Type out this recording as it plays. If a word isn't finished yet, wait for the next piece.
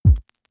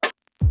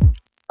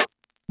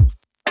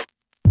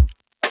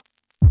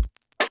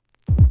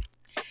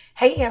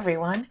Hey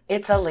everyone,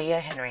 it's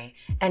Aliah Henry,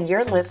 and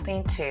you're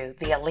listening to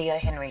The Aliah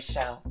Henry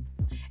Show.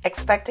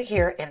 Expect to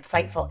hear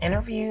insightful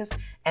interviews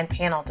and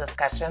panel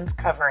discussions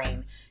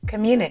covering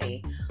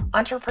community,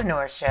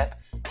 entrepreneurship,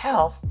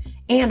 health,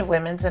 and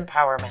women's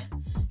empowerment.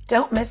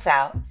 Don't miss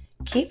out.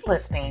 Keep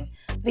listening.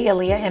 The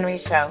Aliah Henry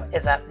Show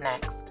is up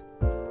next.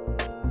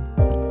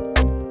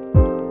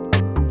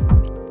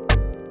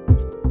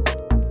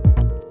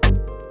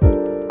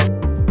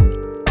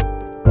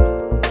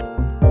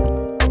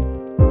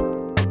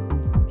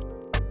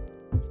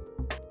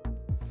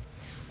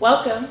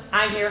 Welcome,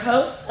 I'm your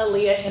host,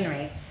 Aliah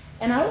Henry,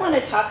 and I want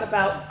to talk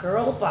about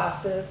girl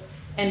bosses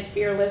and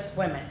fearless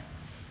women.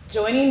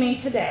 Joining me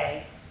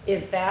today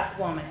is that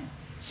woman.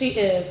 She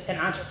is an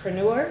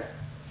entrepreneur,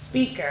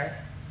 speaker,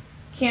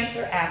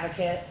 cancer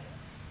advocate,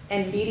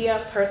 and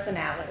media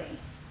personality.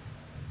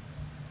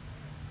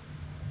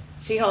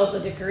 She holds a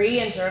degree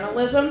in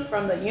journalism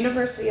from the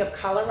University of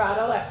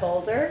Colorado at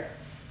Boulder.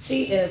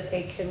 She is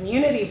a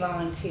community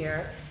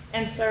volunteer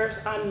and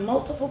serves on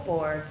multiple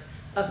boards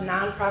of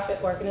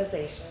nonprofit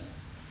organizations.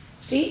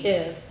 She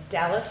is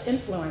Dallas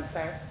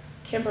influencer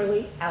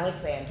Kimberly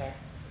Alexander.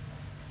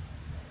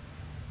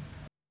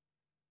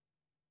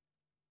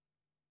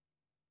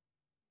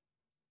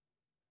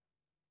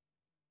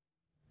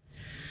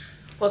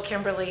 Well,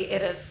 Kimberly,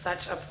 it is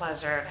such a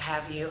pleasure to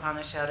have you on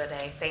the show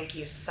today. Thank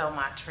you so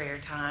much for your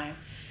time.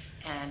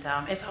 And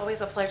it's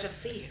always a pleasure to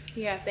see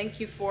you. Yeah, thank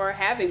you for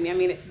having me. I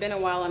mean, it's been a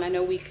while, and I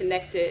know we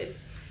connected.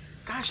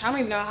 Gosh, I don't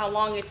even know how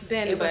long it's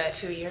been. It was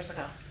 2 years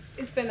ago.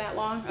 It's been that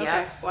long? Okay.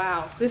 Yep.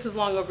 Wow. This is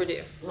long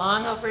overdue.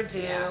 Long overdue,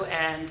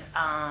 yeah.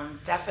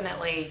 And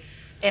definitely,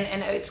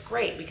 and it's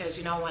great because,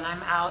 you know, when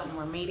I'm out and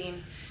we're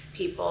meeting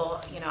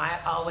people, you know, I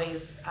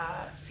always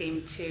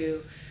seem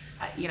to,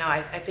 you know,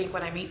 I think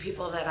when I meet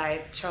people that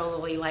I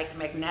truly like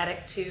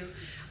magnetic to,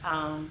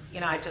 you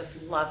know, I just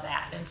love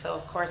that. And so,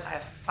 of course,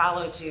 I've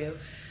followed you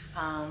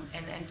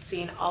and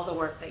seen all the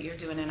work that you're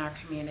doing in our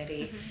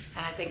community. Mm-hmm.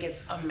 And I think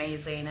it's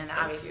amazing. And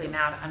obviously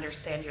now to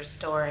understand your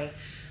story,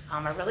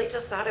 I really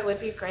just thought it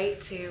would be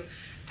great to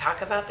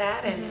talk about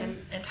that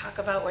and talk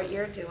about what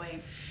you're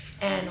doing.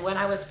 And when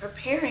I was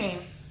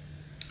preparing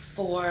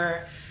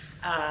for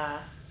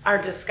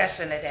our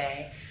discussion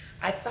today,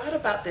 I thought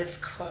about this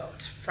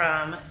quote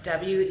from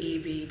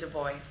W.E.B. Du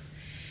Bois.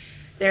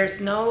 There is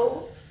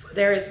no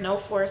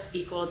force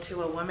equal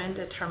to a woman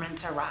determined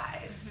to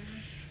rise. Mm-hmm.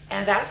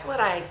 And that's what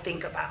I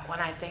think about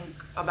when I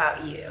think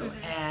about you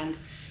and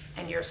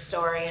your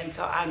story. And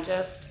so I'm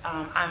just,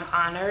 I'm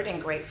honored and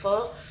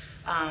grateful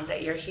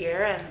that you're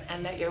here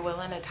and that you're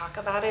willing to talk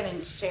about it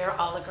and share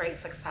all the great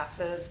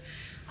successes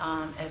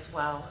as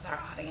well with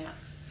our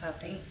audience. So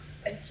thanks.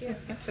 Thank you.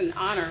 It's an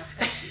honor.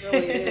 It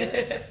really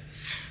is.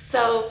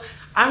 So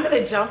I'm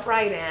going to jump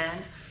right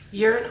in.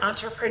 You're an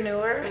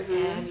entrepreneur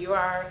and you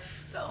are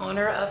the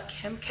owner of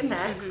Kim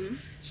Connects.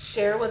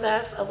 Share with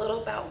us a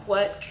little about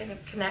what Kim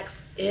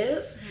Connects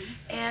is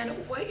and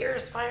what you're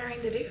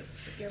aspiring to do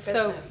with your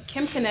business. So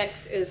Kim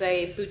Connects is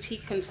a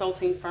boutique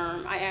consulting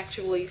firm. I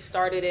actually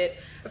started it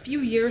a few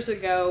years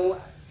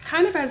ago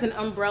kind of as an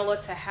umbrella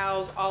to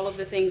house all of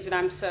the things that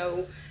I'm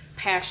so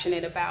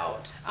passionate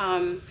about.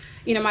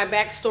 You know, my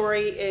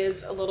backstory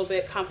is a little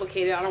bit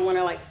complicated. I don't want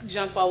to like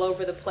jump all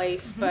over the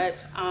place,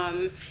 but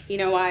you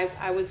know,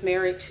 I was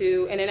married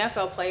to an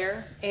NFL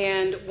player,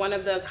 and one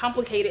of the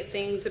complicated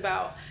things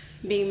about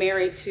being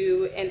married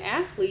to an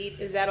athlete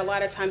is that a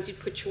lot of times you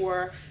put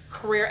your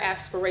career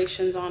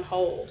aspirations on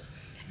hold.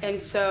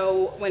 And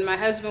so when my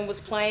husband was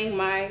playing,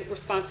 my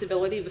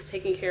responsibility was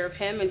taking care of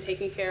him and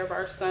taking care of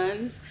our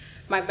sons.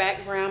 My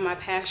background, my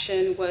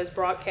passion was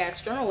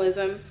broadcast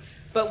journalism,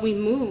 but we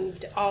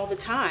moved all the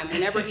time.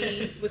 Whenever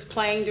he was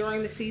playing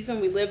during the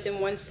season, we lived in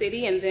one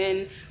city, and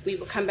then we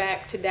would come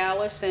back to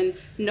Dallas, and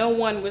no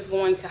one was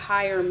going to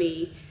hire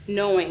me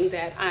knowing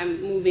that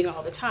I'm moving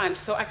all the time.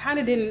 So I kind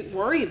of didn't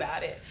worry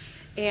about it.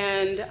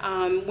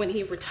 And when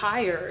he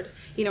retired,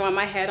 you know, in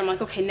my head, I'm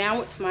like, okay,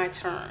 now it's my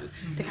turn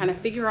to kind of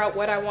figure out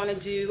what I want to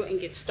do and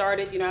get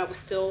started. You know, I was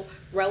still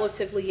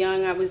relatively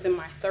young. I was in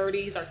my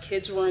 30s. Our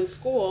kids were in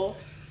school.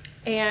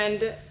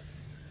 And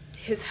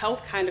his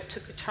health kind of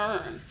took a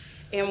turn.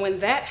 And when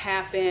that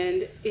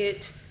happened,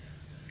 it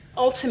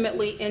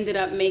ultimately ended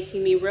up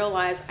making me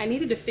realize I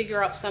needed to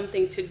figure out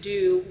something to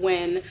do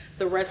when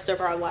the rest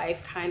of our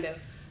life kind of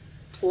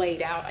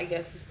played out, I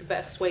guess is the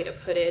best way to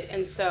put it.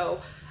 And so,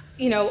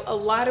 you know, a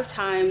lot of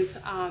times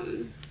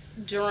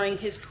during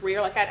his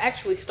career, like I'd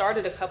actually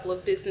started a couple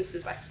of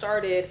businesses. I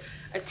started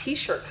a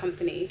t-shirt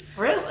company.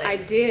 Really? I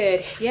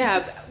did,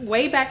 yeah.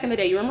 Way back in the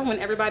day. You remember when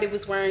everybody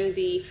was wearing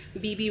the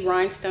BB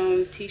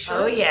Rhinestone t-shirts?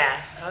 Oh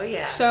yeah, oh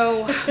yeah.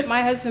 So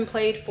my husband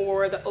played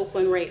for the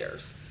Oakland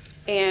Raiders,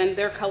 and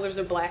their colors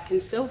are black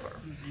and silver.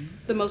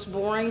 The most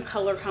boring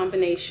color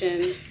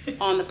combination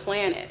on the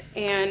planet.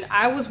 And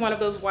I was one of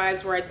those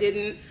wives where I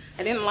didn't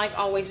like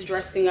always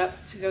dressing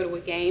up to go to a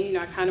game. You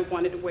know, I kind of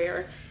wanted to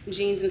wear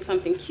jeans and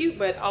something cute,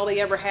 but all they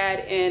ever had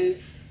in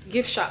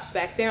gift shops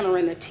back then or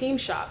in the team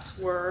shops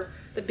were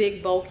the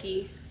big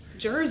bulky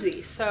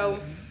jerseys. So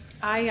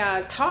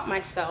I taught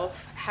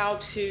myself how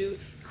to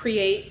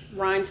create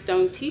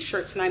rhinestone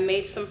t-shirts, and I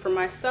made some for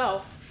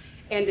myself,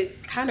 and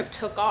it kind of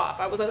took off.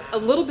 I was a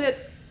little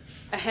bit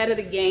ahead of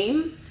the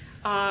game,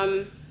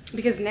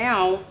 because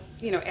now,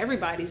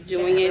 everybody's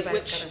doing it,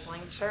 which got a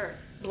blank shirt.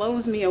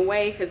 blows me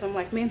away, because I'm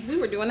like, man, we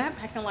were doing that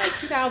back in like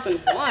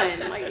 2001,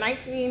 like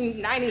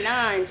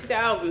 1999,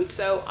 2000.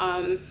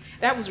 So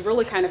that was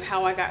really kind of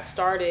how I got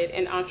started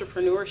in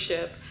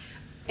entrepreneurship.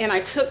 And I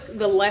took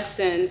the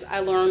lessons I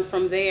learned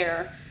from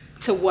there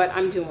to what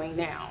I'm doing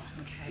now.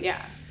 Okay.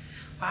 Yeah.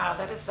 Wow,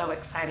 that is so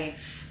exciting.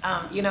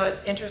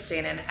 It's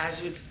interesting, and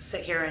as you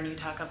sit here and you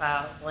talk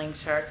about bling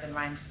shirts and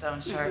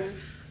rhinestone shirts,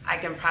 I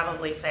can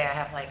probably say I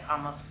have like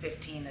almost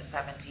 15 to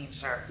 17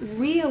 shirts.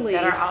 Really?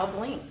 That are all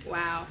blinged.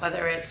 Wow.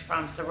 Whether it's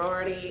from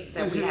sorority,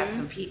 that we had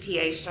some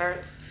PTA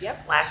shirts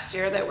last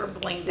year that were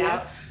blinged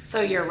out.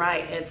 So you're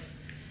right,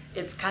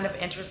 it's kind of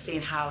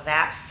interesting how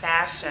that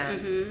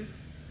fashion,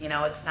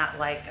 it's not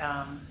like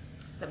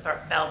the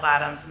bell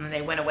bottoms, and then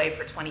they went away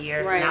for 20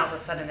 years, and now all of a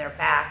sudden they're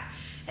back.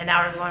 And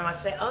now everyone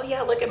wants to say, oh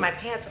yeah, look at my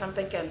pants. And I'm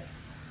thinking,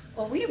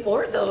 well, we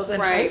wore those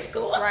in high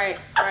school. Right.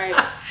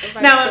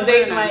 Now I'm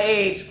dating my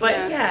age. But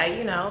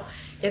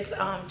it's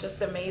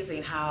just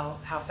amazing how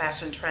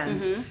fashion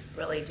trends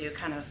really do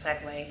kind of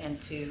segue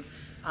into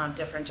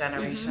different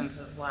generations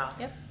as well.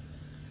 Yep.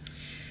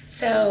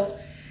 So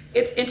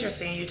it's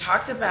interesting. You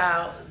talked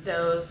about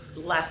those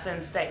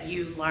lessons that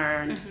you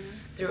learned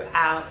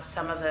throughout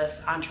some of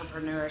this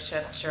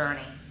entrepreneurship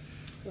journey.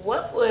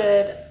 What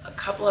would a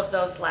couple of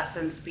those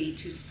lessons be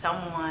to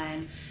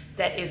someone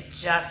that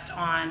is just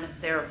on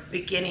their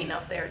beginning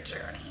of their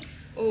journey?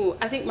 Ooh,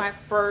 I think my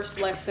first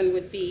lesson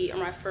would be, or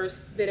my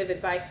first bit of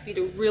advice would be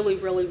to really,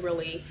 really,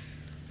 really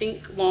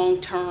think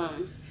long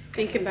term.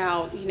 Think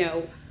about,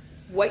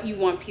 what you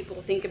want people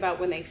to think about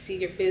when they see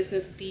your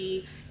business.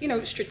 Be,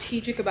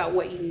 strategic about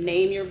what you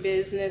name your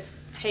business.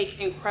 Take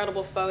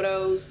incredible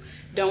photos.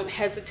 Don't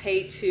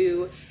hesitate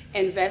to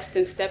invest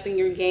in stepping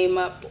your game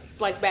up.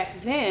 Like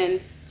back then,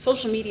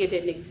 social media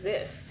didn't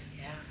exist.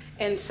 Yeah.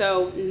 And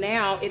so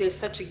now it is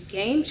such a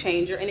game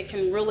changer, and it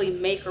can really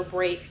make or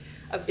break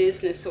a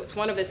business. So it's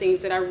one of the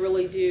things that I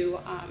really do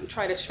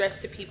try to stress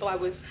to people. I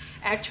was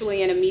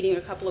actually in a meeting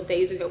a couple of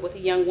days ago with a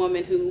young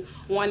woman who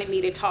wanted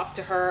me to talk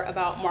to her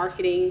about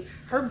marketing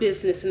her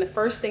business. And the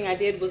first thing I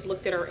did was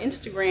looked at her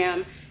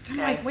Instagram. I'm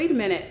like, wait a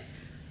minute,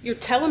 you're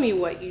telling me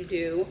what you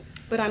do,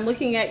 but I'm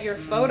looking at your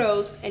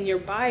photos and your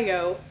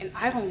bio, and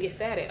I don't get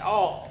that at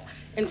all.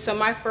 And so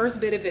my first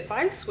bit of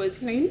advice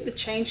was, you need to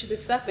change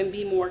this up and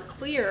be more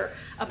clear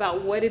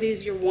about what it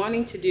is you're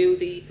wanting to do,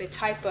 the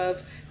type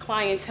of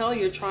clientele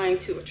you're trying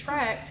to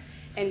attract,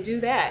 and do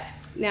that.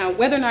 Now,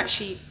 whether or not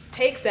she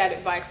takes that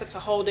advice, that's a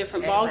whole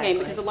different ballgame,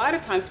 because a lot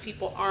of times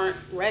people aren't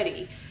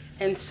ready.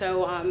 And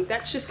so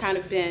that's just kind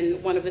of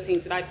been one of the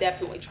things that I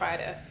definitely try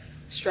to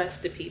stress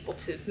to people,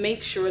 to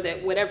make sure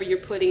that whatever you're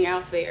putting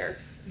out there,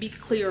 be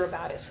clear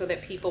about it so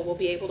that people will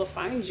be able to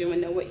find you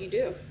and know what you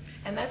do.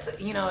 And that's,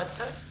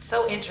 it's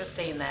so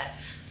interesting that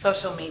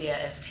social media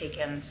has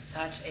taken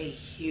such a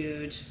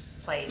huge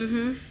place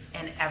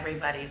in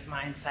everybody's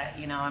mindset.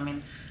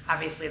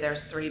 Obviously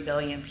there's 3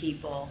 billion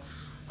people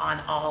on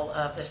all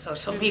of the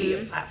social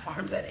media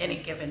platforms at any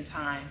given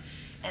time.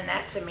 And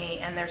that to me,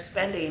 and they're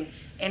spending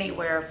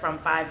anywhere from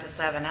 5 to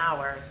 7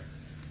 hours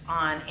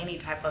on any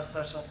type of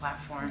social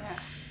platform. Yeah.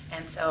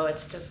 And so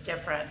it's just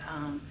different.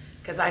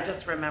 Because I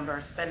just remember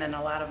spending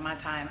a lot of my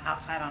time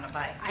outside on a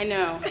bike. I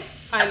know.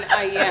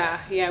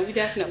 Yeah, we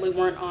definitely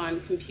weren't on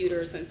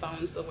computers and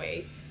phones the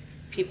way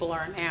people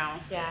are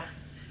now. Yeah,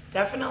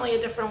 definitely a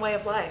different way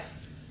of life.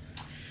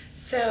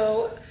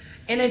 So,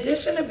 in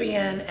addition to being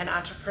an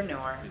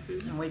entrepreneur,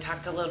 and we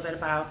talked a little bit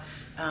about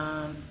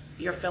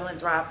you're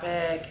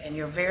philanthropic and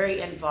you're very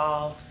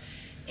involved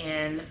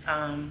in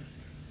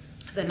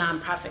the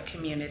nonprofit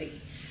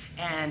community.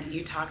 And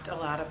you talked a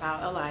lot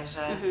about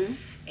Aliah.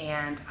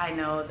 And I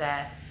know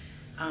that,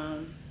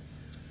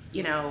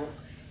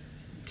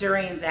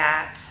 during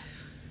that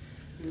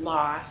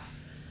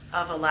loss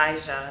of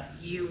Aliah,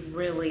 you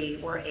really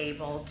were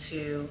able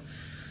to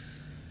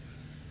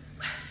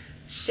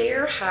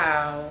share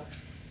how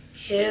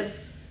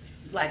his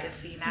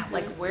legacy,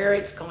 like where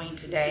it's going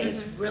today,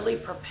 has really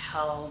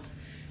propelled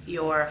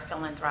your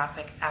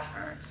philanthropic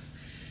efforts.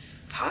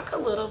 Talk a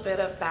little bit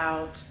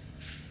about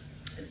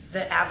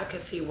the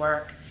advocacy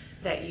work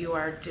that you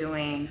are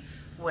doing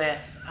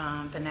with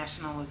the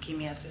National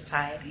Leukemia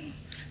Society.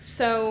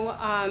 So,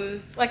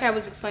 like I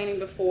was explaining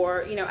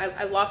before,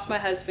 I lost my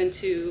husband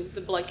to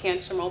the blood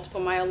cancer,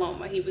 multiple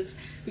myeloma. He was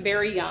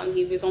very young.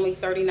 He was only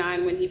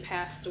 39 when he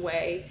passed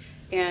away.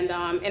 And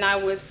I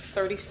was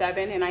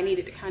 37, and I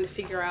needed to kind of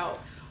figure out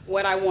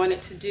what I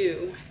wanted to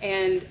do.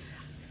 And,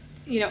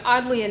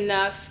 oddly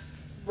enough,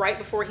 right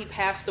before he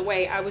passed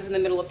away, I was in the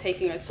middle of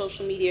taking a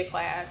social media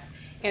class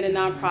and a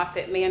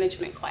nonprofit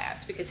management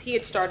class, because he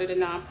had started a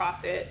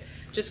nonprofit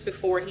just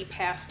before he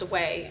passed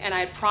away, and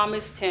I had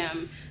promised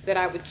him that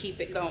I would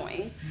keep it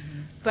going.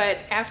 But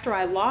after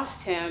I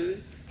lost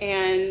him,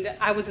 and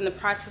I was in the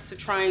process of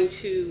trying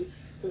to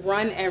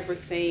run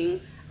everything,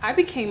 I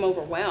became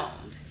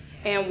overwhelmed.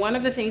 And one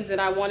of the things that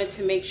I wanted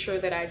to make sure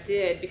that I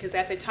did, because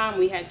at the time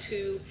we had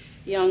two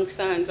young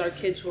sons, our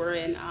kids were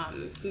in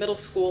middle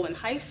school and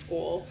high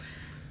school,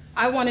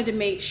 I wanted to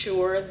make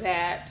sure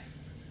that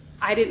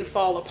I didn't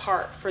fall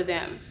apart for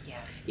them. Yeah.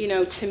 You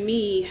know, to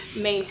me,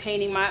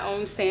 maintaining my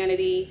own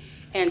sanity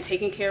and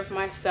taking care of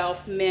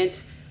myself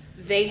meant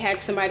they had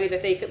somebody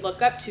that they could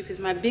look up to, because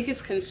my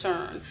biggest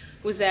concern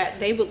was that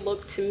they would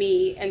look to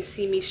me and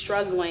see me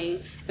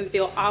struggling and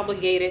feel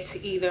obligated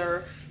to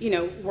either, you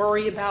know,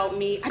 worry about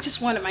me. I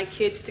just wanted my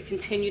kids to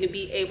continue to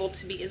be able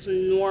to be as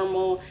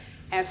normal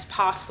as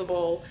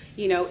possible,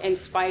 you know, in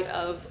spite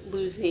of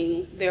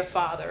losing their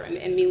father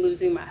and me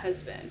losing my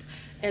husband.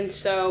 And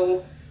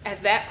so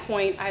at that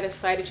point, I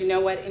decided, you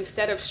know what,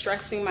 instead of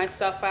stressing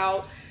myself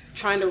out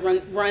trying to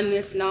run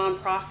this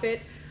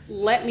nonprofit,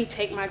 let me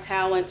take my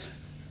talents,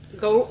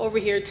 go over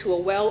here to a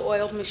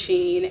well-oiled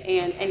machine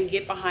and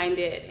get behind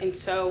it. And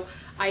so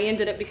I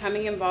ended up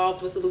becoming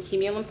involved with the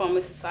Leukemia and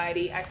Lymphoma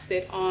Society. I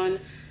sit on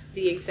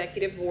the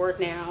executive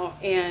board now,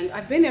 and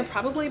I've been there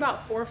probably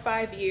about 4 or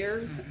 5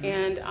 years,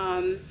 and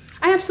I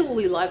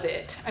absolutely love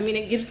it. I mean,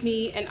 it gives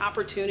me an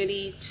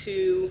opportunity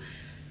to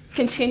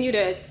continue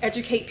to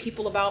educate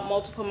people about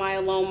multiple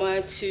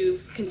myeloma,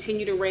 to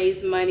continue to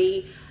raise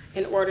money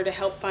in order to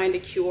help find a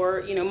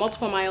cure. You know,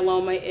 multiple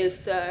myeloma is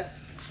the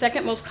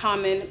second most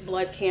common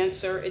blood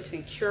cancer. It's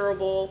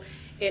incurable.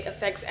 It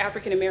affects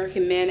African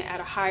American men at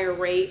a higher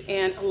rate,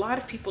 and a lot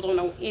of people don't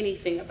know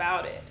anything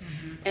about it.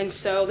 And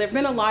so there have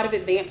been a lot of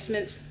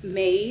advancements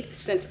made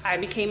since I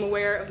became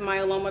aware of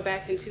myeloma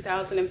back in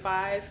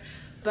 2005,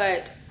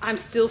 but I'm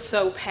still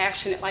so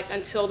passionate, like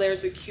until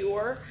there's a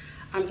cure,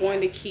 I'm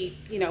going to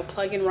keep, you know,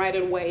 plugging right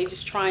away,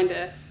 just trying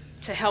to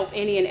help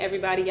any and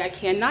everybody I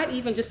can, not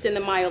even just in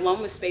the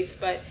myeloma space,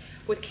 but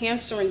with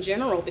cancer in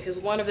general, because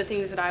one of the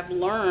things that I've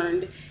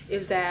learned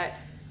is that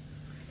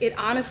it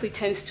honestly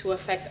tends to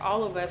affect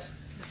all of us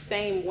the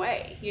same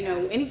way. You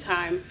know,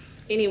 anytime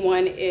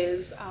anyone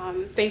is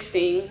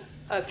facing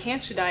a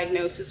cancer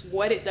diagnosis,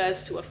 what it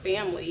does to a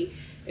family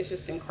is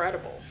just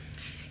incredible.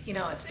 You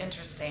know, it's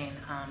interesting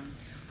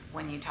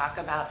when you talk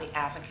about the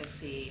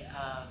advocacy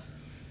of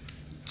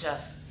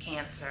just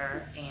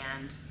cancer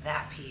and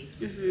that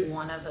piece.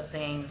 One of the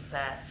things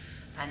that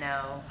I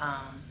know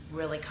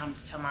really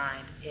comes to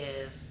mind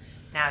is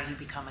now you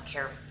become a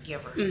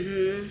caregiver,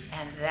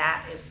 and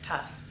that is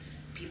tough.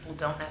 People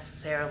don't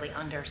necessarily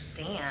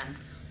understand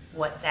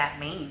what that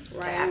means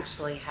to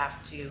actually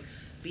have to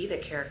be the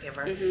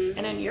caregiver.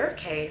 And in your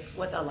case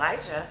with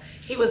Elijah,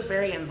 he was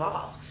very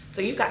involved.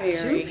 So you got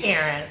two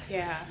parents,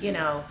 you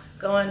know,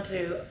 going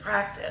to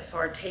practice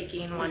or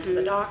taking one to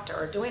the doctor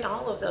or doing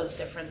all of those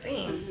different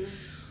things.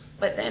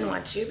 But then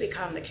once you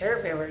become the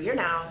caregiver, you're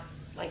now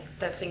like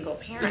that single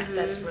parent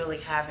that's really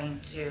having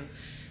to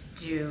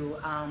do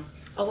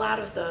a lot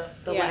of the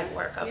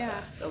legwork of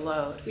the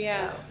load.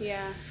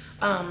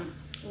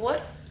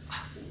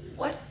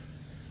 What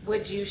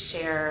would you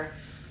share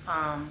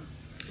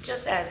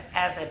just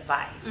as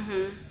advice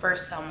for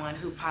someone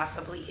who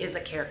possibly is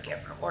a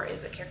caregiver or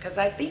is a because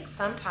I think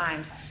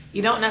sometimes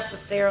you don't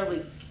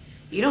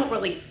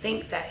really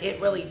think that it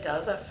really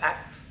does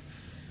affect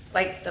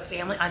like the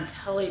family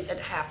until it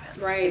happens.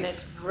 And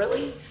it's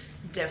really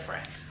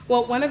different.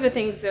 Well, one of the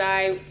things that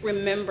I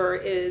remember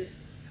is,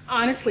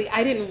 honestly,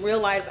 I didn't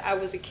realize I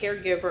was a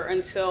caregiver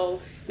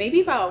until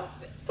maybe about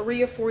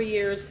 3 or 4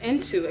 years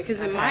into it,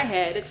 because in my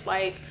head it's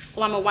like,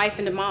 well, I'm a wife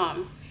and a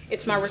mom.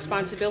 It's my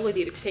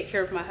responsibility to take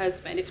care of my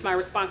husband. It's my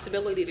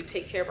responsibility to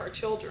take care of our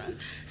children.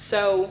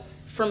 So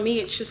for me,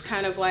 it's just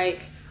kind of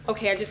like,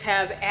 okay, I just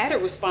have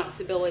added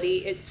responsibility.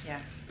 It's,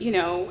 you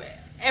know,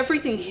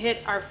 everything hit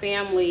our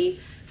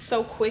family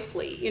so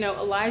quickly. You know,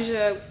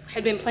 Elijah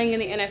had been playing in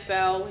the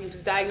NFL. He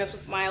was diagnosed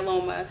with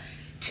myeloma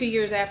 2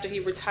 years after he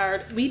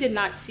retired. We did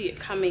not see it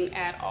coming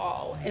at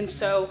all. And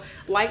so,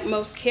 like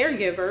most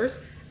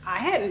caregivers, I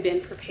hadn't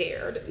been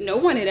prepared. No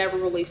one had ever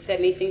really said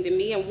anything to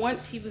me. And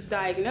once he was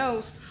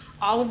diagnosed,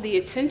 all of the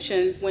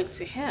attention went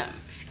to him.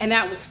 And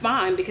that was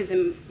fine, because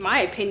in my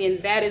opinion,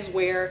 that is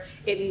where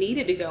it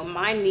needed to go.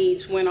 My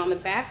needs went on the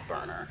back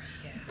burner.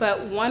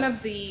 But one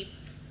of the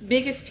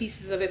biggest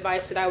pieces of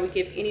advice that I would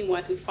give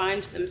anyone who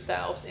finds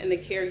themselves in the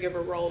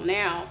caregiver role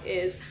now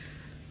is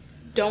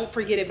don't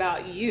forget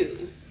about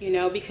you, you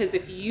know, because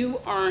if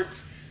you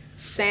aren't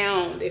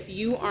sound, if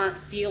you aren't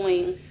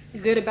feeling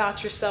good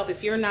about yourself,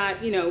 if you're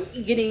not, you know,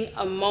 getting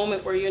a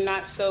moment where you're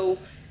not so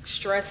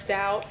stressed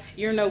out,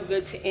 you're no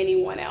good to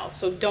anyone else.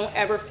 So don't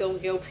ever feel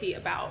guilty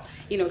about,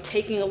 you know,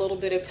 taking a little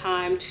bit of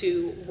time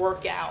to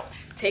work out,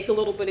 take a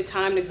little bit of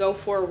time to go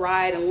for a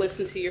ride and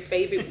listen to your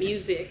favorite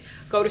music,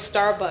 go to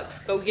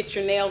Starbucks, go get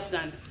your nails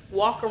done,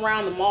 walk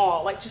around the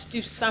mall, like just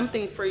do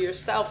something for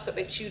yourself so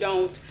that you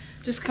don't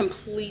just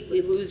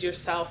completely lose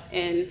yourself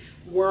in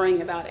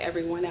worrying about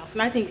everyone else.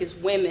 And I think as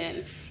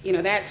women, you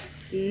know, that's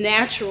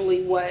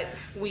naturally what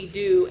we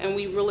do, and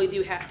we really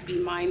do have to be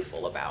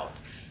mindful about,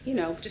 you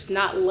know, just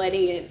not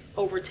letting it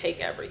overtake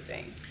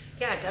everything.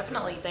 Yeah, I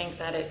definitely think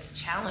that it's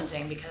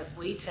challenging because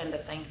we tend to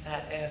think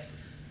that if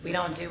we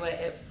don't do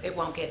it, it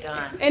won't get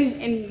done.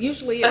 And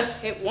usually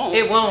it won't.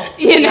 It won't.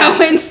 You know,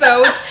 and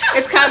so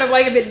it's kind of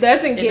like if it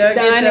doesn't get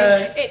done,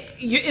 get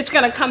it's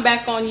going to come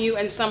back on you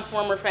in some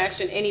form or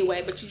fashion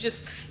anyway. But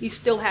you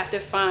still have to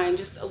find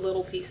just a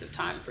little piece of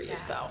time for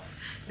yourself.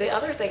 The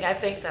other thing I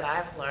think that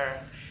I've learned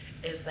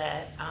is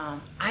that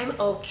I'm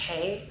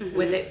okay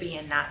with it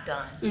being not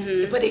done.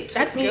 But it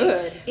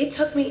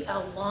took me a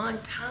long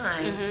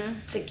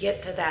time to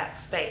get to that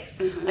space.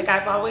 Like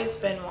I've always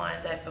been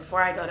one that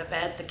before I go to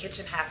bed, the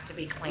kitchen has to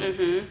be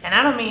clean. And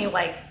I don't mean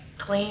like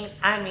clean,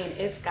 I mean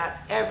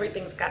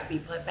everything's got to be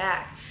put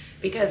back,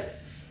 because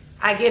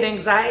I get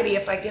anxiety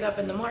if I get up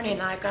in the morning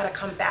and I got to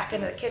come back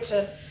into the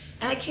kitchen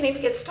and I can't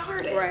even get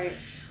started. Right.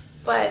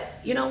 But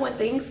you know, when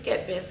things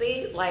get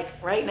busy, like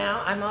right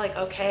now, I'm like,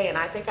 okay, and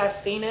I think I've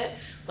seen it,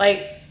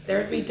 like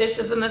there'd be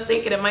dishes in the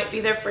sink and it might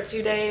be there for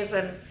 2 days,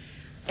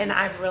 and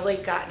I've really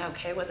gotten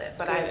okay with it.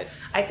 But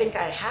I think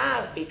I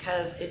have,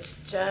 because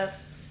it's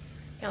just,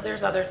 you know,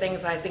 there's other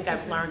things I think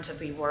I've learned to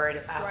be worried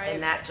about,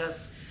 and that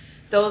just,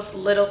 those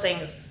little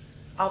things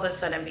all of a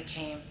sudden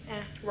became,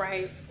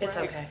 it's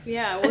okay.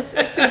 Yeah, well,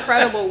 it's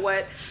incredible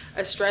what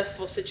a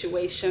stressful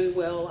situation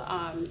will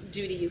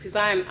do to you, because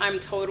I'm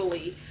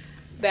totally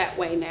that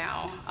way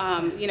now.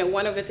 You know,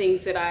 one of the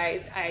things that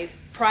I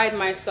pride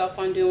myself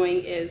on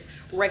doing is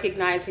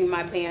recognizing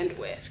my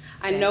bandwidth.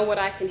 I know what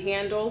I can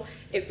handle.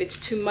 If it's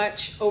too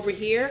much over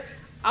here,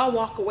 I'll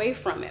walk away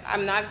from it.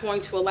 I'm not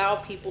going to allow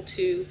people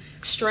to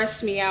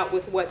stress me out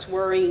with what's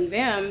worrying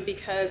them,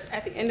 because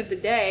at the end of the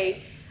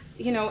day,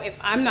 you know, if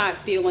I'm not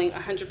feeling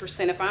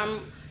 100%, if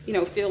I'm, you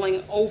know,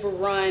 feeling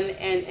overrun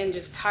and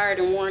just tired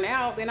and worn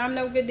out, then I'm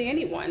no good to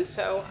anyone.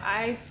 So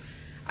I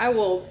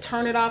will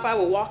turn it off. I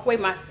will walk away.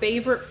 My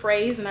favorite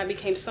phrase, and I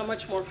became so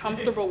much more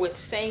comfortable with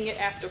saying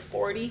it after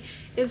 40,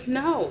 is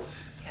no.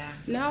 Yeah.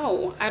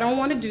 No, I don't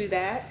want to do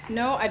that.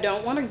 No, I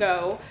don't want to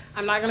go.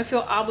 I'm not going to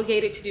feel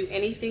obligated to do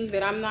anything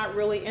that I'm not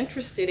really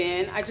interested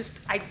in.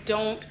 I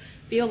don't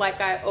feel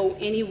like I owe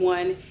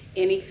anyone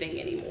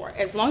anything anymore.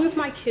 As long as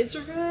my kids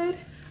are good,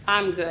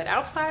 I'm good.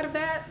 Outside of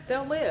that,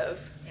 they'll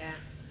live. Yeah,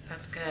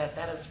 that's good.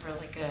 That is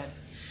really good.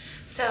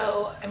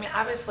 So, I mean,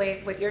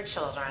 obviously, with your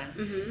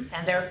children,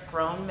 and they're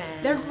grown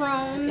men. They're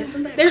grown.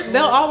 Isn't that cool?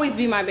 They'll always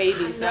be my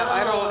babies, so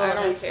I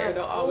don't care. So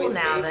they'll cool always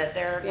now be. that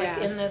they're like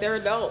in this. They're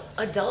adults.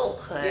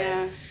 Adulthood.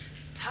 Yeah.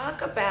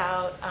 Talk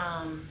about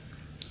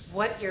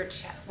what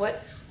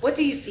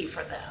do you see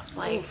for them?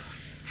 Like,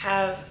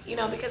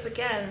 because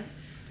again,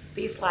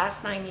 these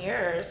last 9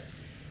 years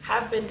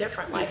have been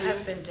different. Life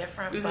has been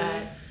different,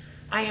 but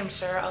I am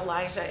sure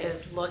Elijah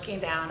is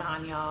looking down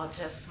on y'all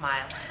just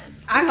smiling.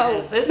 I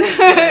hope. This is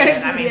good.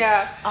 I mean,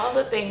 Yeah. all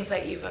the things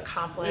that you've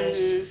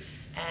accomplished,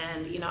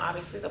 and, you know,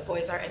 obviously the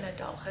boys are in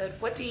adulthood.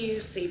 What do you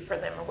see for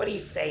them, or what do you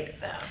say to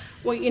them?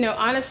 Well, you know,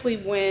 honestly,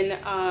 when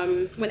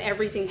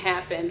everything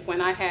happened, when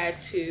I had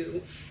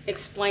to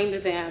explain to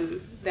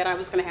them that I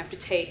was going to have to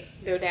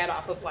take their dad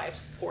off of life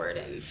support,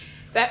 and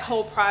that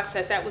whole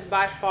process, that was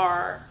by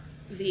far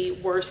the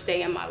worst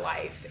day in my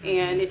life.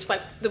 And it's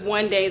like the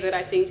one day that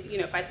I think, you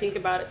know, if I think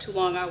about it too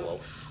long, I will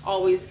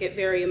always get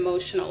very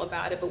emotional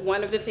about it. But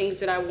one of the things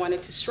that I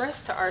wanted to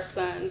stress to our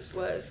sons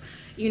was,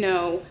 you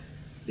know,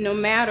 no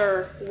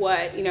matter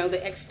what, you know,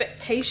 the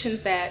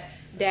expectations that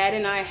Dad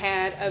and I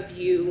had of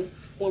you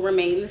will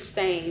remain the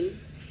same.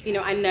 You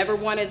know, I never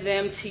wanted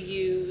them to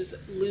use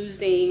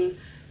losing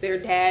their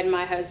dad,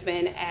 my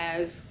husband,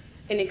 as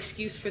an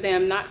excuse for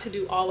them not to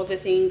do all of the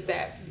things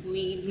that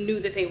we knew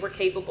that they were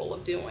capable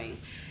of doing.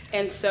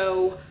 And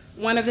so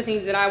one of the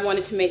things that I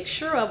wanted to make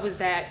sure of was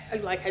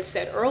that, like I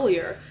said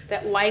earlier,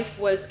 that life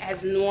was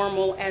as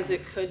normal as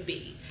it could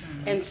be.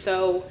 And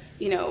so,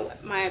 you know,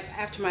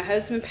 after my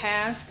husband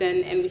passed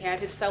and we had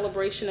his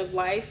celebration of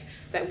life,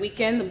 that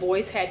weekend the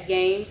boys had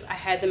games, I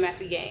had them at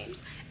the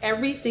games.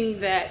 Everything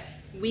that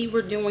we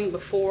were doing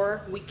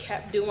before, we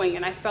kept doing,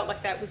 and I felt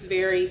like that was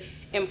very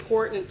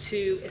important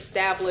to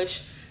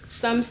establish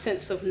some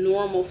sense of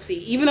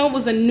normalcy. Even though it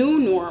was a new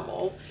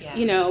normal,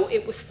 you know,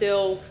 it was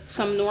still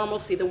some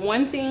normalcy. The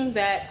one thing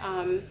that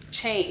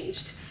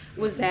changed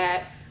was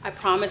that I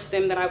promised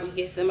them that I would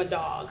get them a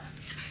dog.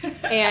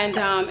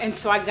 And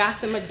so I got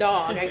them a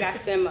dog. I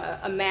got them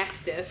a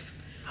Mastiff.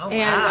 Oh,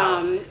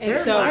 wow. And they're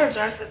so, large,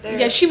 aren't they?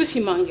 yeah, she was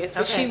humongous,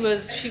 but Okay.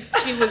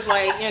 she was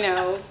like, you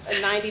know, a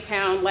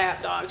 90-pound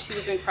lap dog. She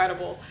was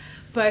incredible.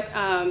 But,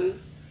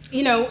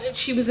 you know,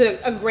 she was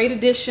a great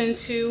addition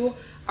to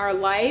our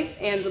life,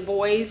 and the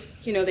boys,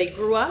 you know, they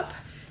grew up,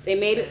 they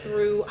made it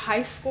through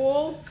high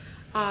school,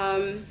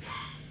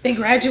 they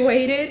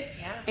graduated,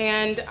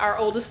 and our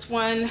oldest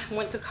one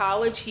went to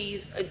college.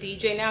 He's a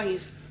DJ now.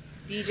 He's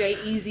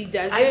DJ Easy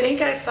Does It. I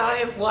think I saw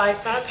him. Well, I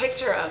saw a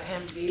picture of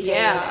him DJing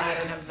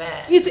at an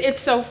event. It's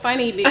so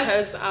funny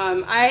because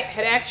I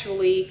had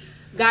actually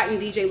gotten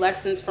DJ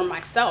lessons for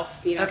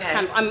myself. You know, it's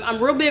kind of,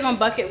 I'm real big on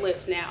bucket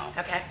lists now.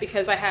 Okay.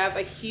 Because I have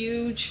a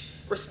huge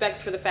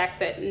respect for the fact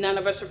that none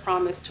of us are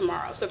promised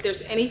tomorrow. So if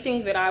there's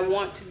anything that I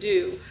want to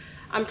do,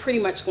 I'm pretty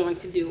much going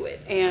to do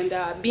it.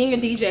 And being a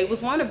DJ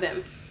was one of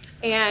them.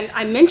 And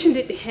I mentioned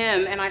it to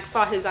him, and I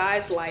saw his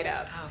eyes light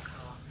up. Oh,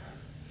 cool.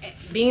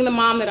 being the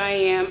mom that I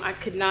am, I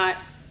could not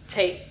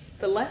take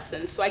the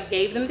lessons, so I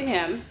gave them to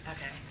him.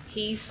 Okay.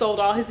 He sold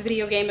all his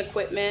video game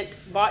equipment,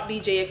 bought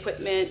DJ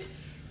equipment.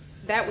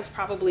 That was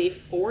probably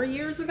 4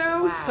 years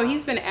ago. Wow. So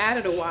he's been at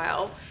it a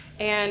while.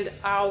 And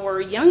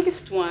our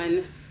youngest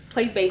one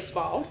played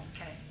baseball.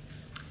 Okay.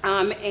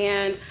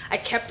 And I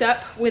kept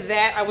up with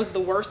that. I was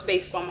the worst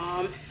baseball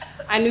mom.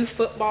 I knew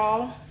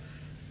football.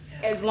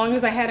 As long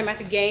as I had him at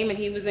the game and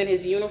he was in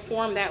his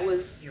uniform, that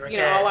was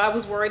all I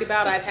was worried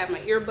about. I'd have my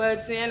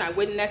earbuds in. I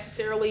wouldn't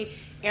necessarily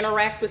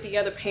interact with the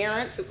other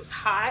parents. It was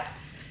hot,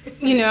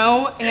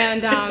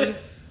 and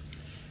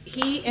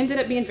he ended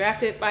up being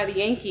drafted by the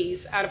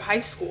Yankees out of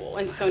high school.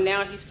 And so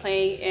now he's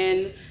playing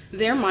in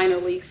their minor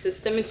league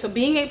system. And so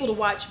being able to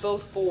watch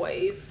both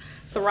boys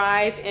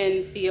thrive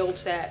in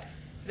fields that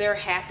they're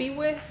happy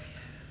with.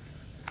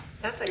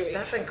 That's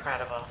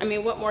incredible. I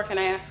mean, what more can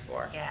I ask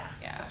for? Yeah.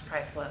 That's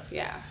priceless.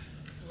 Yeah.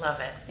 Love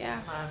it.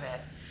 Yeah. Love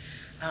it.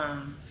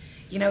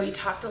 You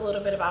talked a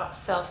little bit about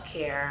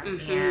self-care,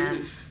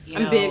 and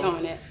I'm big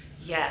on it.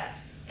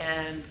 Yes,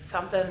 and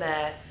something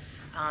that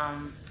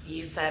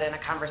you said in a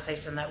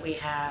conversation that we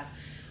had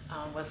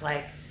was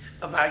like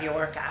about your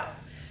workout.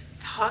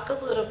 Talk a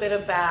little bit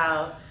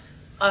about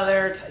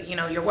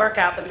your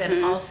workout, but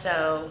then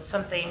also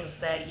some things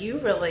that you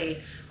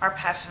really are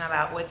passionate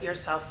about with your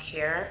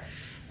self-care,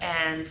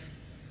 and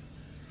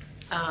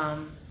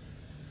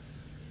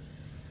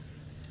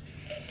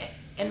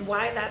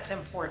why that's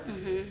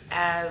important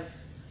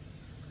as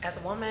a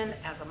woman,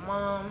 as a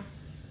mom,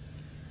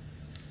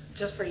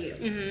 just for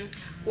you.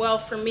 Well,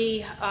 for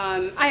me,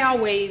 I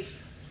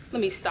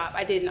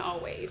didn't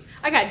always.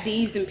 I got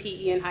D's in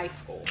PE in high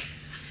school.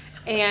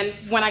 And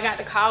when I got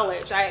to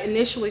college, I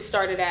initially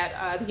started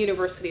at the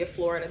University of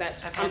Florida.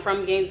 I'm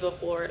from Gainesville,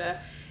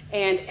 Florida.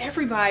 And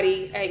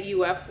everybody at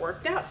UF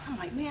worked out. So I'm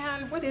like,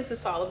 man, what is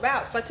this all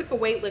about? So I took a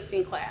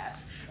weightlifting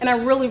class, and I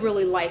really,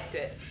 really liked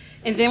it.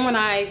 And then when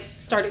I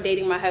started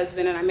dating my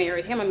husband and I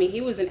married him,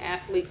 he was an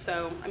athlete,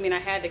 so I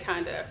had to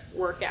kind of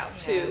work out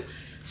too.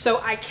 So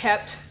I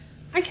kept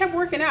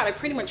working out. I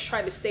pretty much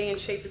tried to stay in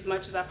shape as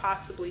much as I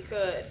possibly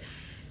could.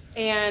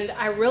 And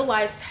I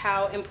realized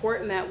how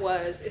important that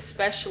was,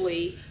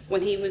 especially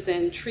when he was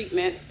in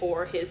treatment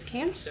for his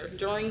cancer.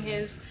 During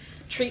his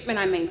treatment,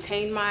 I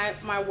maintained my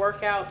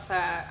workouts.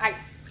 I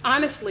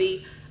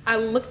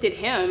looked at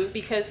him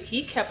because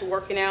he kept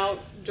working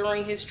out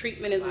during his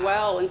treatment as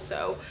well. And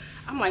so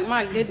I'm like,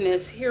 my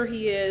goodness, here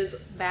he is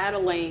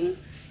battling,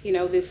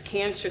 this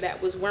cancer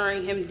that was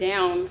wearing him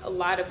down a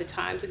lot of the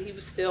times, and he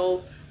was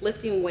still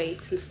lifting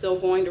weights and still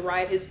going to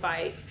ride his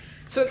bike.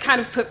 So it kind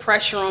of put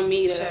pressure on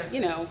me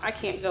to, I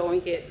can't go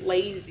and get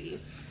lazy.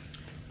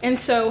 And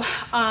so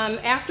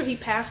after he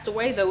passed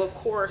away, though, of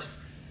course,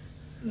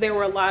 there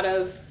were a lot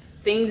of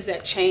things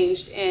that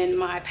changed in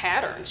my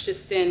patterns,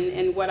 just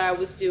in what I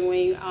was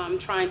doing,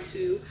 trying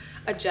to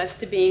adjust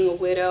to being a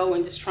widow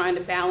and just trying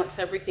to balance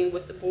everything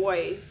with the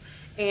boys.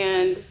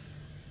 And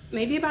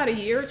maybe about a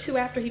year or two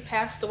after he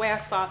passed away, I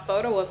saw a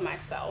photo of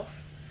myself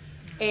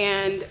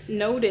and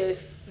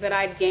noticed that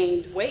I'd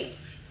gained weight.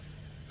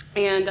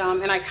 And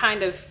I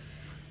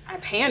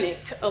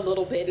panicked a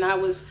little bit, and I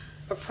was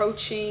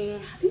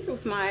approaching, I think it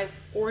was my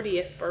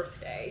 40th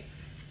birthday,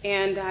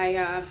 and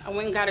I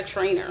went and got a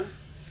trainer,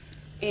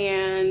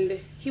 and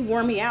he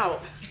wore me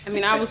out.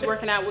 I was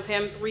working out with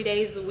him 3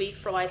 days a week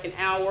for like an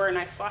hour, and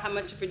I saw how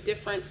much of a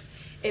difference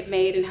it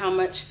made and how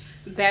much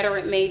better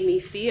it made me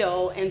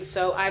feel. And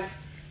so I've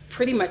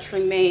pretty much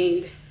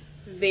remained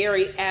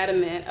very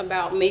adamant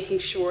about making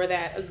sure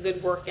that a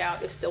good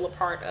workout is still a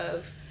part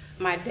of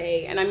my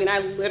day. And I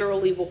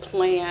literally will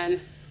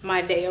plan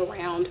my day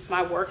around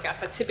my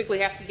workouts. I typically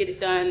have to get it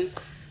done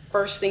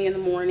first thing in the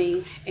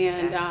morning,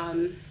 and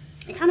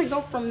kind of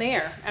go from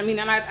there.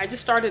 And I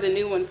just started a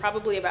new one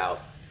probably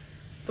about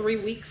 3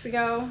 weeks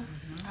ago.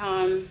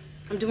 I'm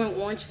doing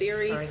Orange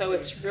Theory, so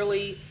it's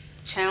really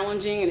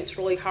challenging and it's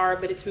really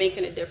hard, but it's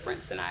making a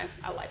difference, and I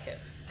like it.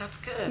 That's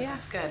good. Yeah.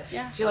 That's good.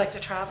 Yeah. Do you like to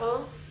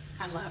travel?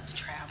 I love to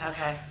travel.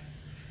 Okay.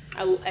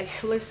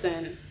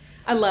 Listen,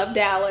 I love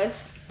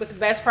Dallas, but the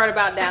best part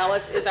about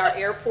Dallas is our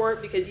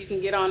airport, because you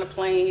can get on a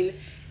plane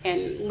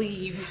and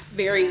leave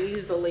very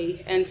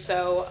easily. And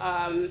so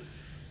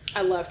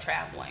I love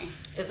traveling.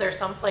 Is there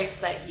some place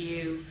that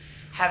you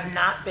have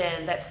not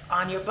been that's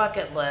on your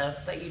bucket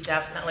list that you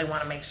definitely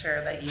want to make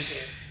sure that you do?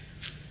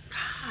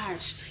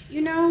 Gosh,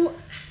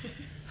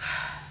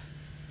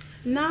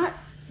 not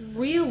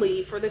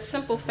really, for the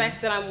simple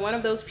fact that I'm one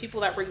of those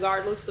people that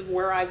regardless of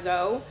where I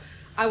go,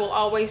 I will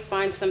always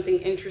find something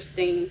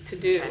interesting to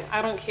do. Okay.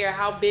 I don't care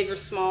how big or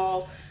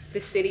small the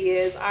city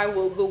is. I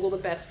will Google the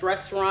best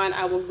restaurant.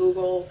 I will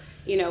Google,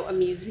 a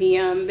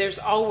museum. There's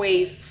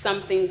always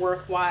something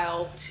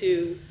worthwhile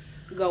to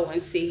go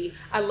and see.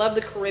 I love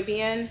the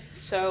Caribbean,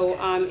 so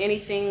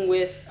anything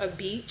with a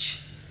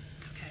beach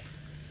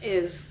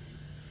is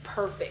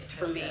perfect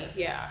for me. Good.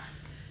 Yeah.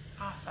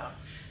 Awesome.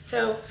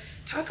 So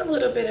talk a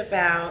little bit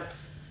about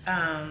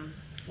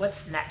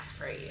what's next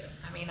for you.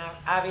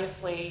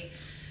 Obviously,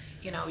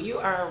 you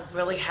are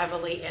really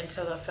heavily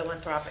into the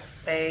philanthropic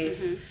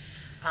space.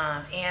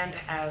 and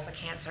as a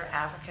cancer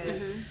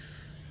advocate.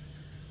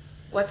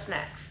 What's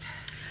next?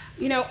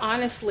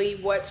 Honestly,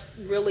 what's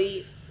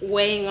really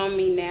weighing on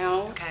me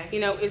now, Okay.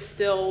 is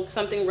still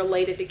something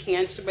related to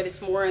cancer, but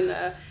it's more in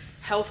the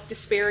health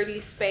disparity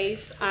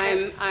space.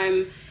 Okay.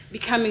 I'm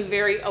becoming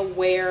very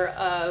aware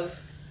of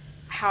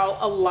how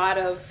a lot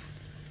of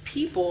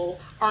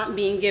people aren't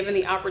being given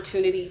the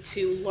opportunity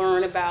to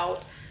learn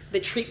about the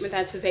treatment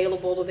that's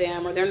available to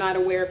them, or they're not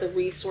aware of the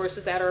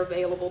resources that are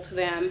available to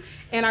them.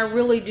 And I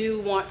really do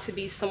want to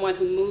be someone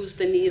who moves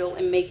the needle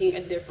in making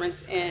a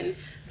difference in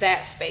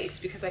that space,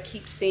 because I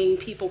keep seeing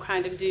people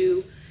kind of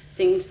do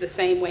things the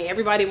same way.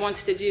 Everybody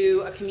wants to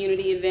do a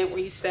community event where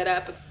you set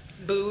up a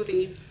booth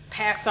and you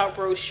pass out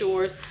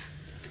brochures.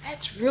 But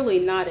that's really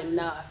not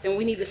enough. And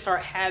we need to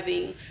start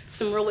having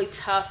some really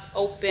tough,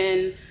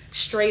 open,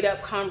 straight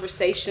up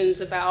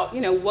conversations about,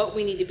 what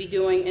we need to be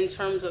doing in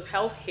terms of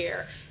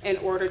healthcare in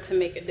order to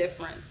make a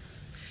difference.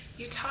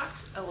 You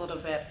talked a little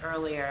bit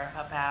earlier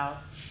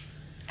about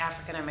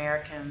African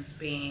Americans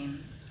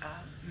being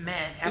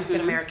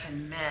African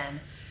American men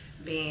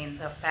being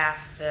the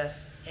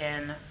fastest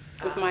in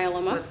With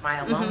myeloma. With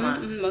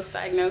myeloma. Most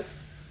diagnosed.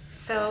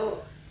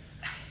 So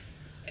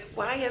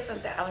why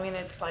isn't that? I mean,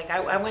 it's like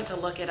I went to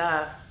look it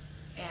up,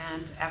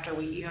 and after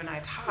you and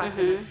I talked,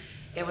 and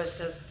it was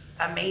just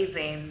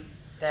amazing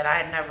that I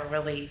had never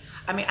really.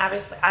 I mean,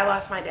 obviously, I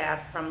lost my dad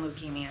from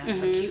leukemia,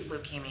 acute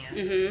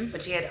leukemia,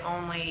 which he had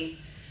only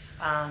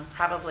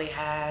probably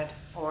had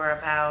for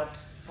about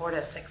 4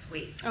 to 6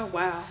 weeks. Oh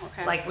wow!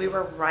 Okay. Like we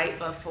were right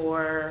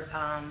before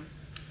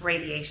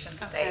radiation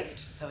stage, Okay.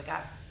 so it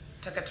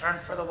took a turn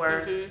for the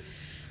worst,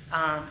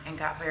 and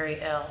got very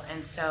ill.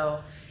 And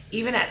so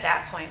even at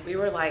that point, we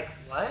were like,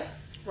 "What?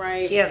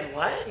 Right. He has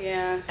what?"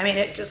 Yeah. I mean,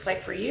 it just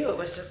like for you, it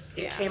was just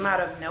it came out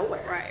of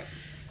nowhere. Right.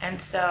 And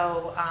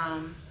so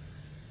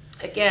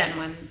again,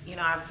 when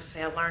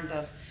obviously I learned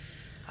of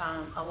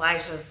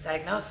Elijah's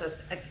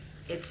diagnosis,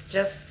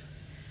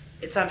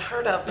 it's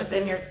unheard of. But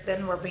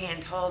then we're being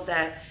told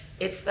that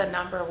it's the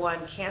number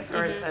one cancer,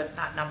 or it's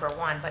not number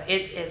one, but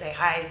it is a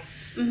high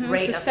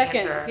rate of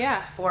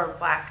cancer for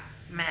Black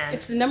men.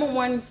 It's the number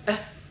one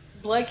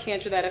blood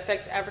cancer that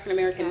affects African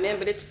American men,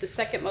 but it's the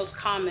second most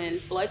common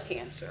blood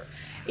cancer.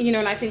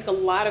 And I think a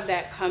lot of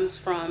that comes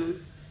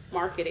from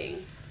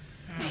marketing.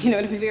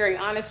 To be very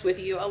honest with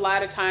you, a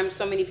lot of times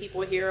so many people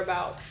hear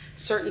about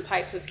certain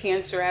types of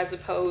cancer as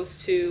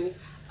opposed to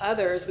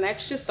others, and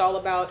that's just all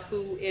about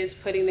who is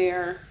putting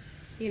their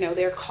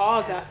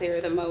cause out there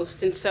the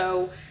most. And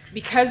so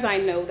because I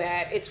know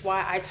that, it's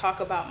why I talk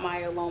about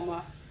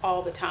myeloma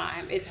all the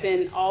time. It's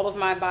in all of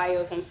my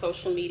bios on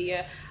social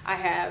media. I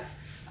have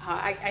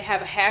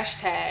a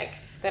hashtag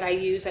that I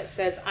use that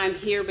says I'm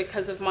here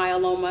because of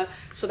myeloma,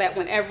 so that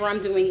whenever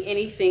I'm doing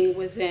anything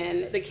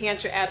within the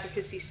cancer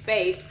advocacy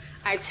space,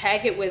 I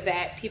tag it with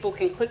that. People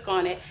can click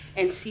on it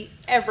and see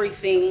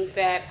everything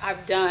that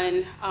I've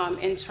done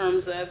in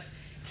terms of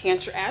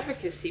cancer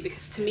advocacy,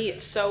 because to me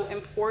it's so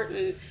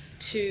important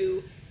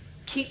to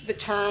keep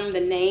the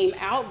name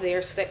out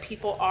there so that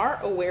people are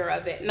aware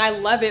of it. And I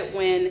love it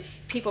when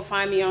people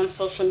find me on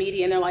social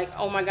media and they're like,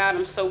 "Oh my God,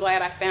 I'm so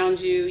glad I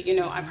found you.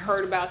 I've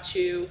heard about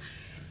you."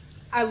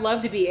 I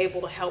love to be able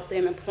to help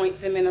them and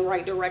point them in the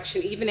right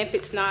direction, even if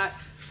it's not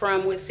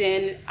from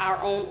within our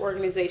own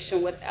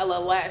organization with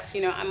LLS.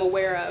 I'm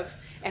aware of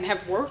and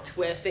have worked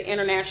with the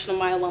International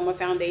Myeloma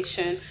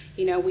Foundation.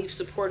 We've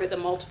supported the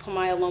Multiple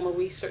Myeloma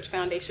Research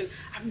Foundation.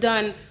 I've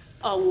done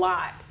a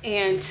lot.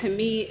 And to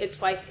me,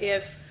 it's like,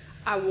 if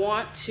I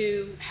want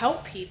to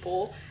help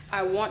people,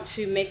 I want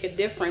to make a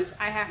difference,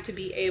 I have to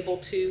be able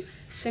to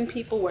send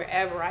people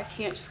wherever. I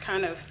can't just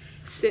kind of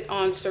sit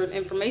on certain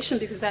information,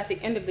 because at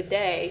the end of the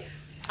day,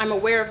 I'm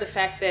aware of the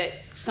fact that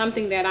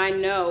something that I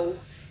know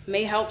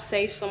may help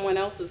save someone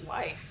else's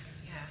life.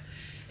 Yeah.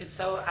 It's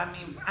so,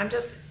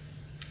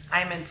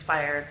 I'm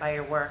inspired by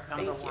your work,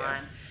 number Thank you.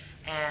 one.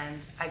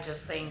 And I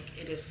just think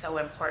it is so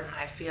important.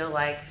 I feel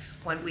like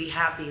when we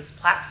have these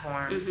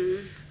platforms,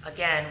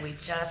 again, we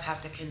just have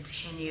to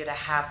continue to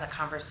have the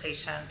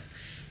conversations.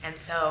 And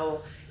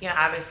so,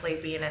 obviously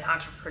being an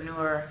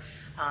entrepreneur,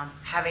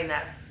 having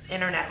that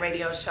internet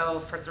radio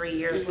show for 3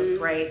 years was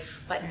great.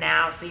 But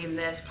now seeing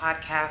this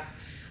podcast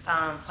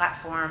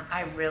platform,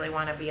 I really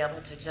want to be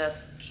able to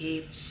just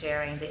keep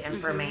sharing the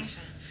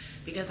information.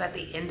 Because at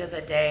the end of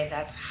the day,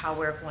 that's how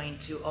we're going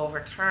to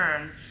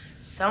overturn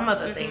some of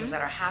the things that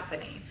are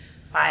happening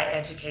by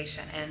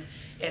education. And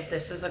if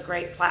this is a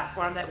great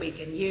platform that we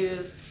can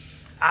use,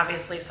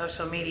 obviously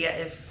social media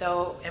is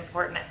so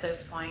important at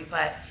this point,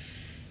 but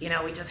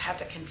we just have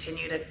to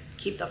continue to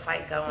keep the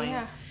fight going.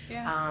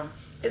 Yeah.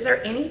 Is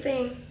there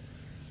anything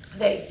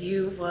that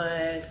you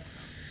would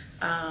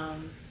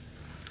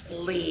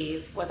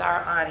leave with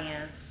our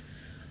audience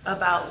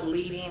about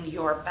leading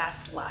your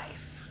best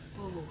life?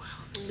 Ooh,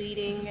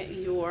 leading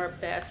your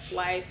best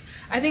life.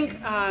 I think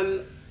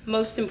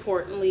most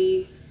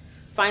importantly,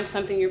 find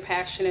something you're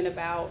passionate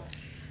about.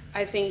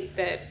 I think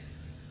that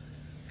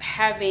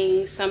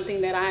having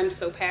something that I'm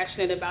so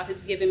passionate about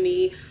has given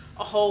me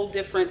a whole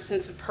different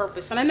sense of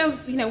purpose. And I know,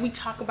 we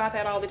talk about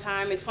that all the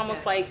time. It's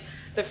almost like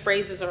the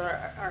phrases are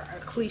a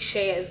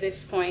cliche at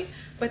this point,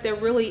 but there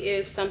really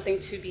is something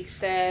to be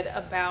said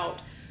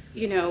about,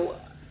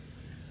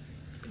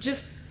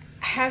 just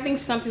having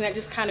something that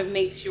just kind of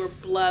makes your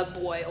blood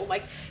boil.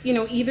 Like,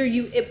 either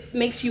it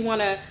makes you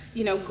want to,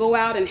 go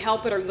out and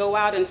help it or go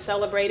out and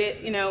celebrate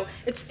it.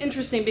 It's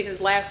interesting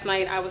because last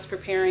night I was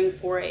preparing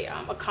for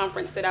a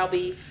conference that I'll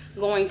be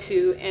going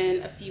to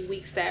in a few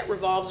weeks that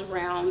revolves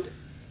around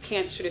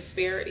cancer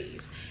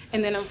disparities.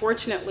 And then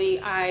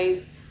unfortunately,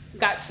 I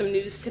got some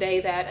news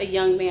today that a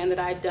young man that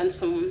I'd done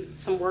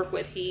some work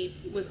with, he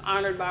was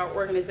honored by our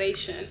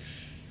organization.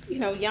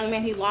 Young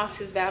man, he lost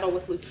his battle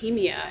with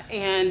leukemia.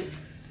 And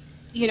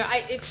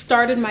it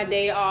started my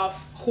day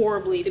off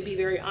horribly, to be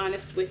very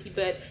honest with you,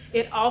 but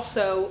it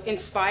also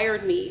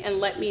inspired me and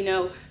let me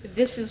know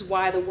this is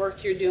why the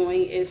work you're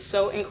doing is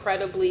so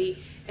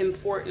incredibly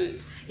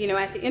important.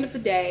 At the end of the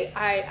day,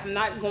 I'm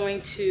not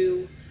going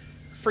to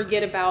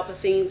forget about the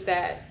things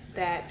that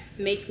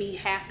make me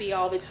happy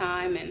all the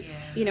time. And,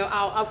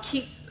 I'll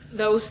keep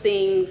those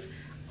things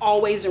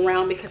always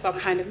around because I'll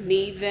kind of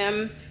need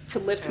them to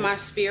lift my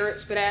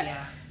spirits. But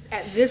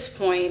at this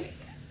point,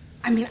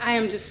 I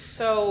am just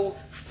so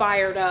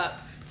fired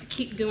up to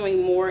keep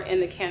doing more in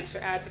the cancer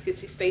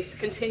advocacy space, to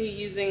continue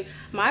using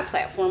my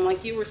platform,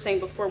 like you were saying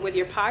before with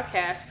your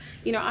podcast.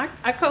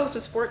 I co-host a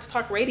sports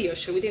talk radio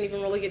show. We didn't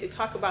even really get to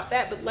talk about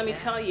that, but let me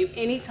tell you,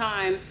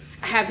 anytime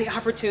I have the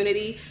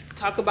opportunity to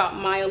talk about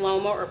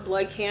myeloma or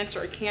blood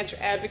cancer or cancer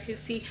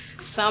advocacy,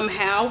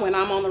 somehow when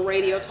I'm on the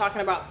radio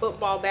talking about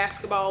football,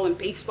 basketball, and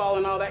baseball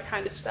and all that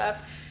kind of stuff,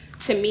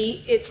 to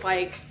me, it's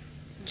like,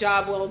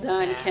 job well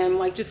done, Kim.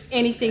 Like, just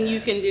anything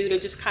you can do to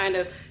just kind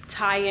of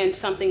tie in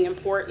something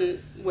important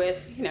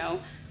with,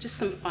 just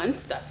some fun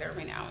stuff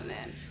every now and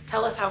then.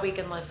 Tell us how we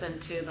can listen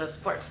to the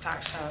Sports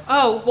Talk Show.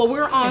 Oh, well,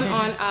 we're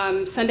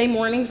on Sunday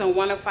mornings on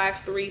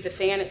 105.3 The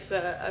Fan. It's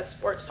a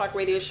sports talk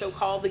radio show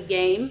called The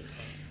Game.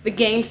 The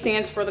Game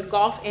stands for the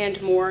Golf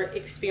and More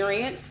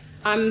Experience.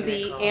 I'm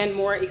the and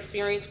more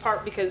experience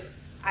part because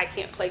I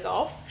can't play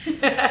golf.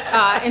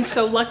 And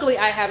so luckily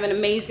I have an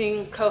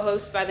amazing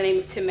co-host by the name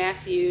of Tim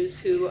Matthews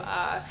who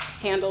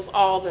handles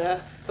all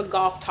the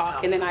golf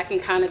talk, and then I can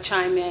kind of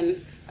chime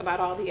in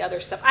about all the other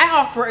stuff. I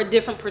offer a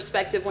different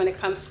perspective when it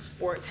comes to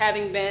sports.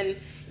 Having been,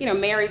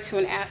 married to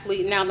an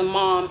athlete, now the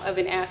mom of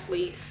an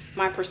athlete,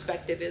 my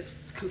perspective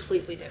is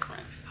completely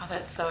different. Oh,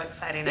 that's so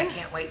exciting. I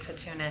can't wait to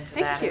tune into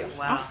Thank that you. as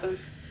well. Awesome.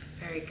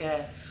 Very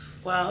good.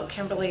 Well,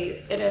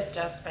 Kimberly, it has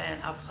just been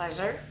a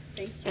pleasure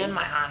and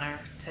my honor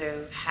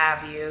to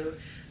have you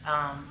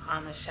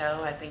on the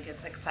show. I think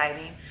it's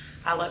exciting.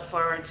 I look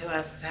forward to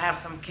us to have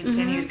some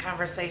continued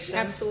conversations.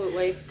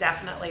 Absolutely.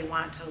 Definitely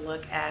want to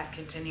look at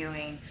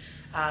continuing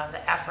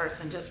the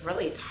efforts and just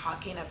really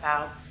talking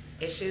about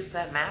issues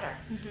that matter.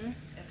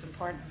 It's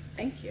important.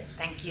 Thank you.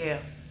 Thank you.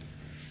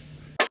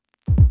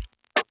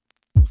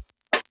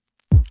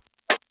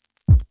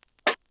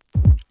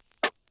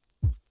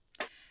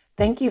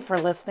 Thank you for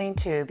listening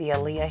to the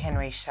Aliah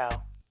Henry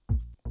Show.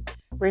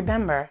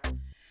 Remember,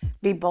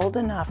 be bold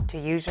enough to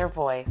use your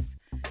voice,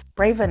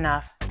 brave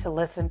enough to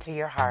listen to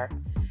your heart,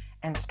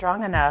 and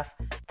strong enough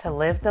to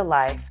live the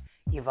life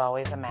you've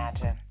always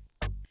imagined.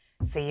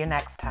 See you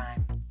next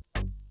time.